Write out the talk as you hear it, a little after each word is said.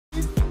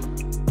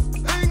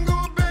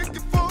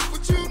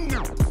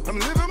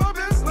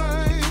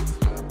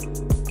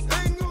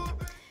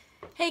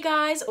Hey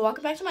guys,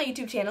 welcome back to my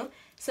YouTube channel.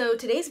 So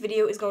today's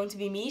video is going to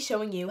be me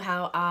showing you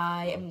how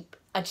I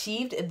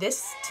achieved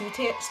this two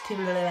twists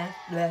and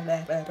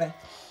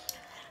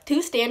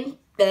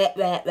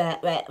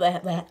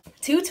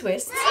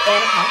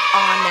a half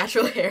on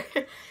natural hair.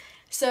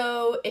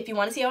 So if you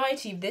want to see how I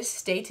achieved this,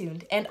 stay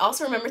tuned. And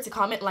also remember to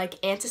comment,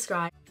 like, and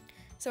subscribe.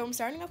 So I'm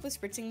starting off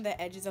with spritzing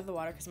the edges of the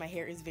water because my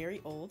hair is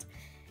very old.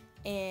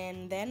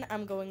 And then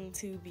I'm going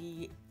to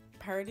be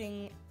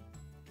parting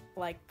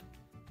like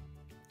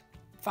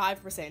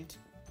 5%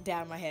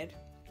 down my head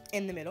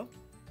in the middle.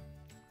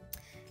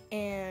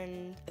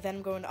 And then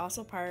I'm going to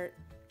also part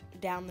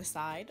down the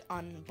side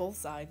on both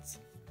sides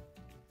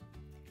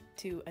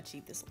to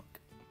achieve this look.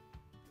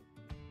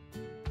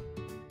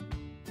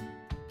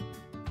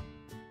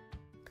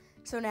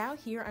 So now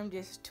here I'm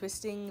just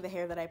twisting the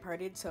hair that I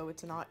parted so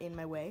it's not in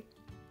my way.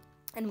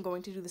 And I'm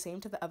going to do the same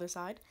to the other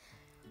side.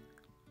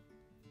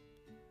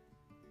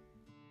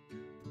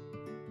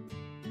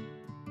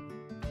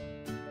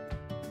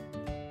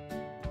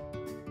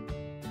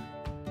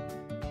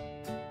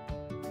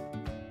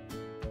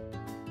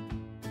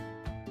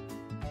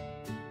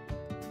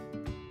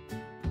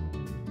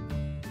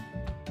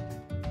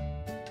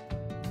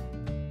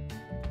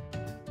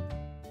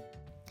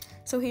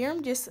 So here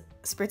I'm just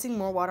spritzing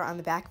more water on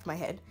the back of my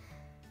head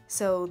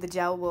so the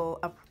gel will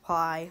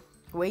apply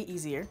way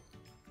easier,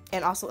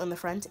 and also in the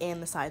front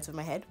and the sides of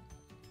my head,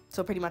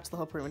 so pretty much the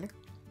whole perimeter.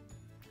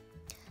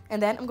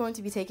 And then I'm going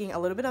to be taking a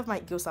little bit of my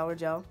Eco Styler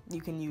gel.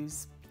 You can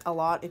use a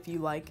lot if you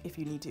like, if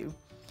you need to.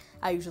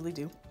 I usually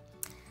do.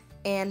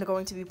 And I'm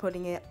going to be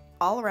putting it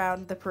all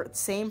around the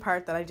same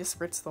part that I just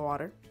spritzed the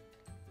water.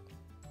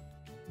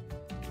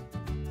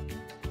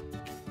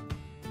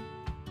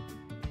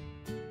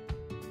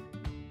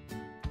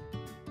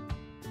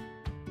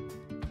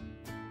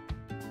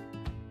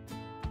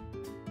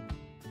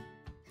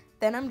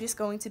 Then I'm just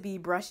going to be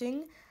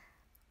brushing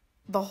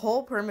the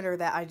whole perimeter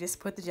that I just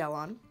put the gel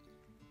on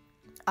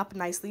up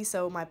nicely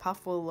so my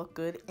puff will look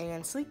good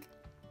and sleek.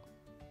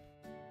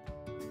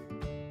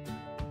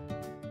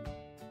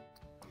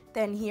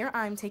 Then here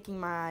I'm taking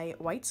my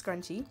white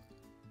scrunchie.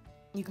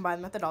 You can buy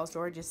them at the dollar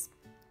store, just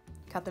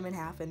cut them in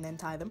half and then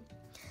tie them.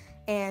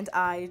 And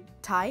I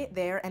tie it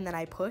there and then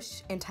I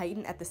push and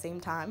tighten at the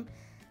same time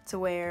to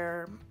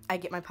where I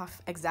get my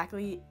puff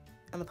exactly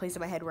on the place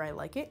of my head where I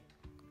like it.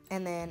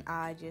 And then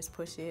I just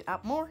push it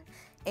up more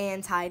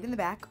and tie it in the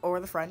back or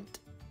the front.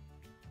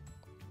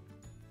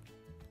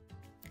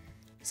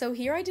 So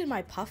here I did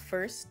my puff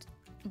first,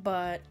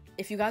 but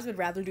if you guys would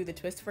rather do the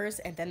twist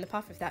first and then the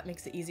puff, if that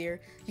makes it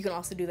easier, you can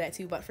also do that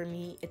too, but for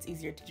me, it's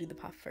easier to do the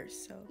puff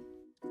first, so.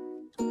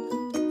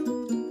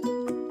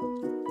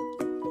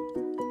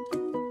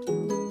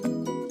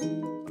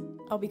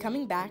 I'll be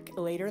coming back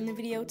later in the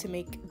video to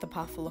make the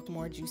puff look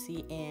more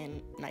juicy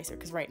and nicer,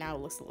 because right now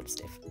it looks a little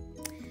stiff.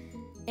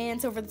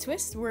 And so for the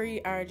twist, we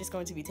are just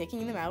going to be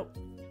taking them out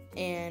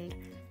and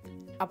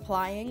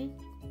applying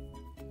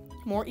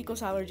more Eco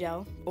Styler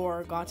gel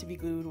or Got2b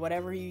glued,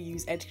 whatever you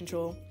use, edge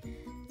control,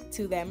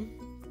 to them.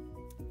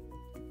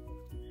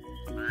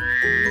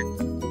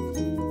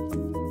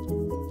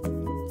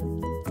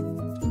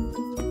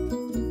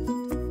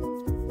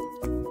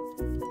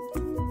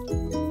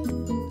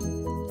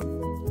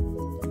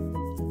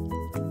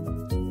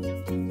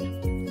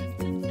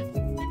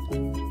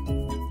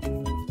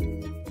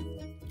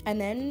 And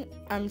then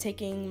I'm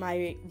taking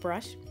my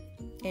brush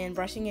and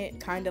brushing it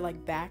kind of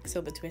like back so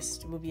the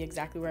twist will be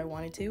exactly where I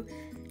want it to,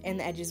 and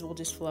the edges will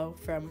just flow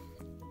from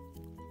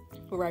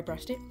where I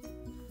brushed it.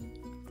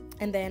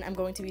 And then I'm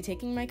going to be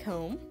taking my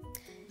comb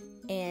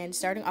and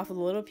starting off with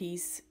a little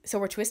piece. So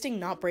we're twisting,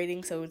 not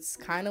braiding, so it's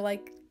kind of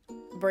like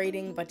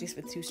braiding but just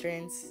with two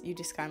strands. You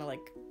just kind of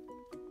like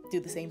do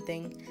the same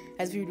thing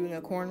as if you're doing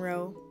a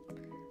cornrow,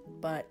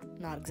 but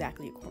not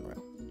exactly a cornrow.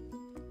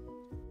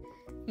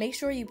 Make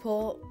sure you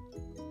pull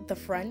the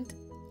front,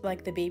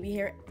 like the baby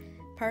hair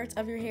parts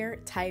of your hair,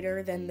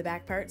 tighter than the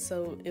back part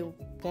so it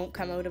won't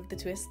come out of the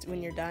twist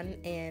when you're done,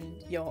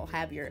 and you'll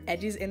have your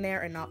edges in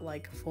there and not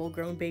like full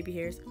grown baby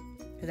hairs,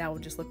 because that will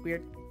just look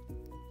weird.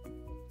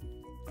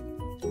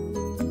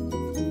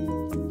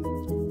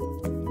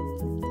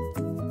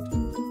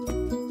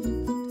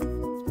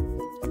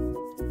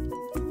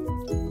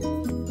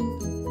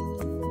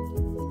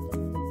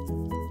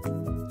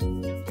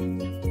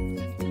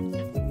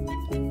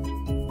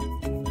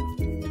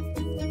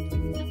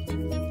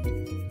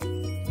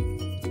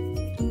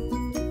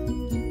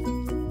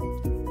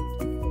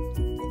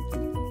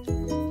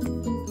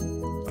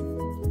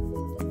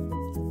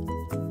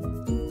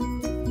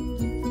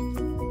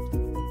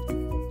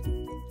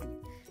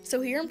 So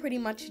here I'm pretty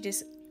much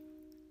just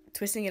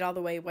twisting it all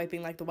the way,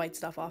 wiping like the white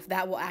stuff off.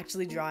 That will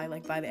actually dry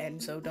like by the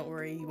end, so don't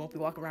worry, you won't be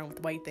walking around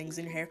with white things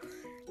in your hair.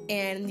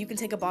 And you can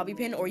take a bobby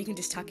pin or you can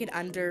just tuck it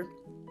under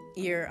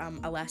your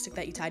elastic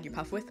that you tied your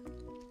puff with.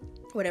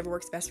 Whatever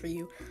works best for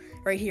you.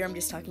 Right here I'm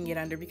just tucking it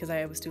under because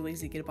I was too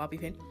lazy to get a bobby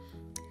pin.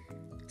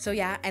 So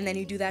yeah, and then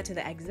you do that to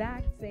the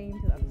exact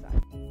same to the other side.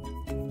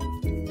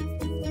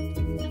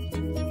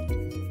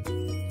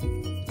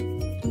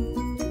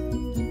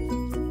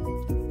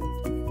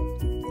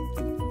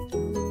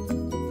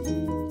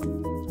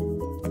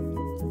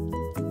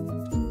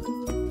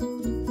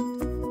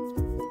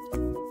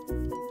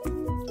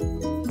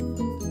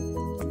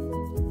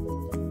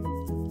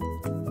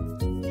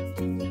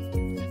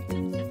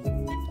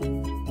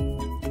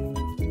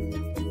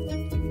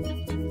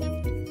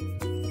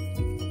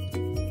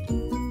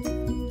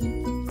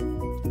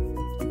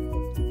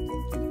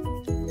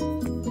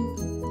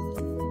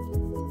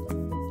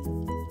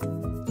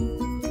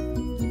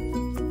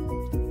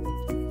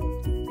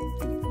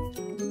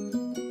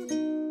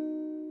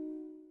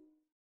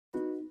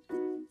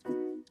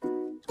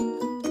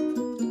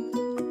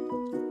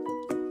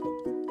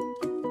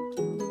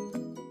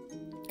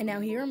 now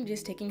here I'm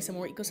just taking some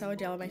more Eco Styler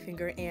gel on my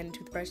finger and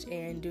toothbrush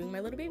and doing my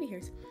little baby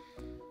hairs.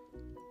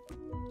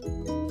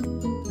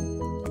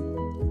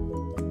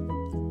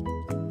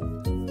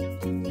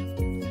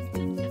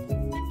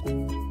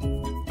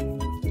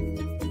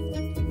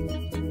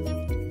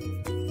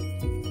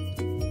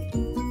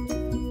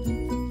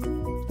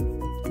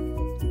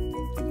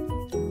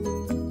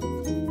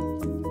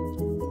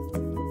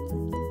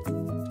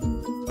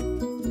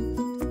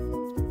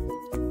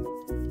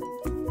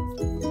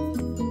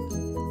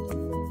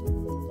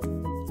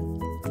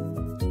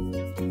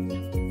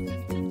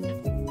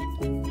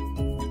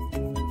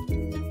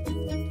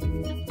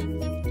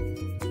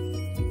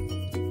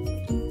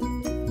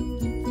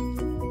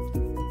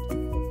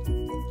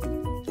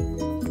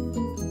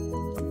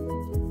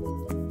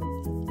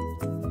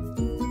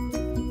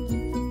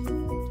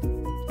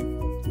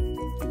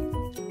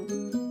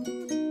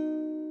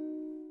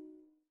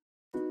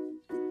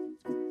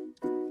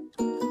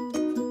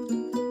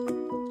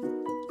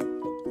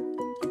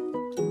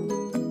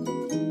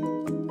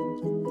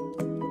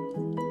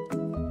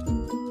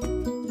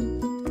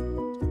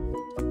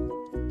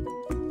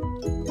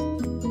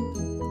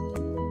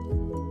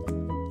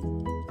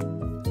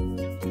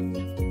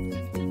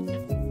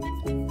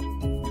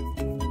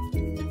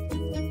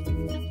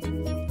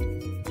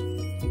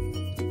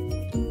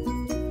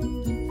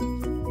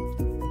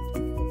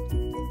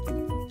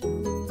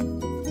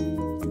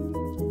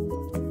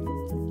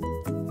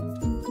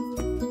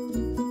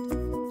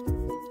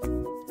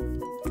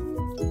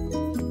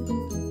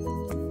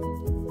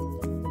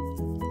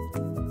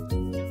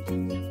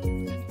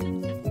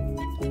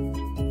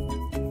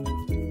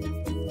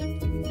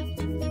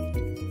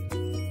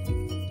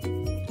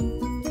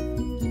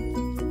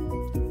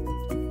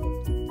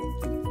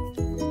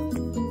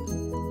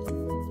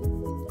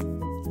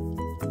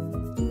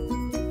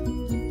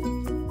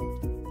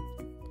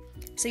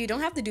 So you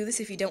don't have to do this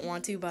if you don't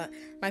want to, but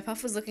my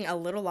puff was looking a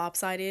little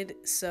lopsided,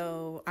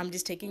 so I'm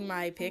just taking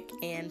my pick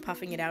and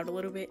puffing it out a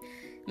little bit,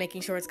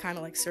 making sure it's kind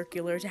of like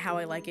circular to how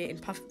I like it,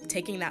 and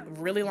taking that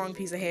really long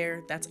piece of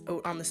hair that's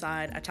out on the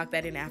side. I tucked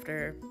that in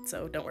after,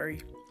 so don't worry.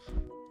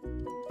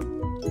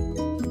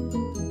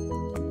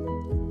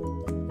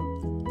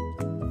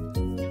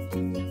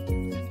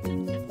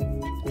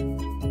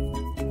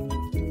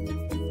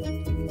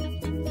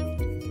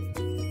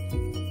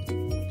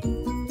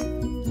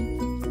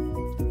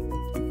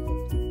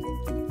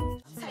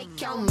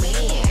 Take your man.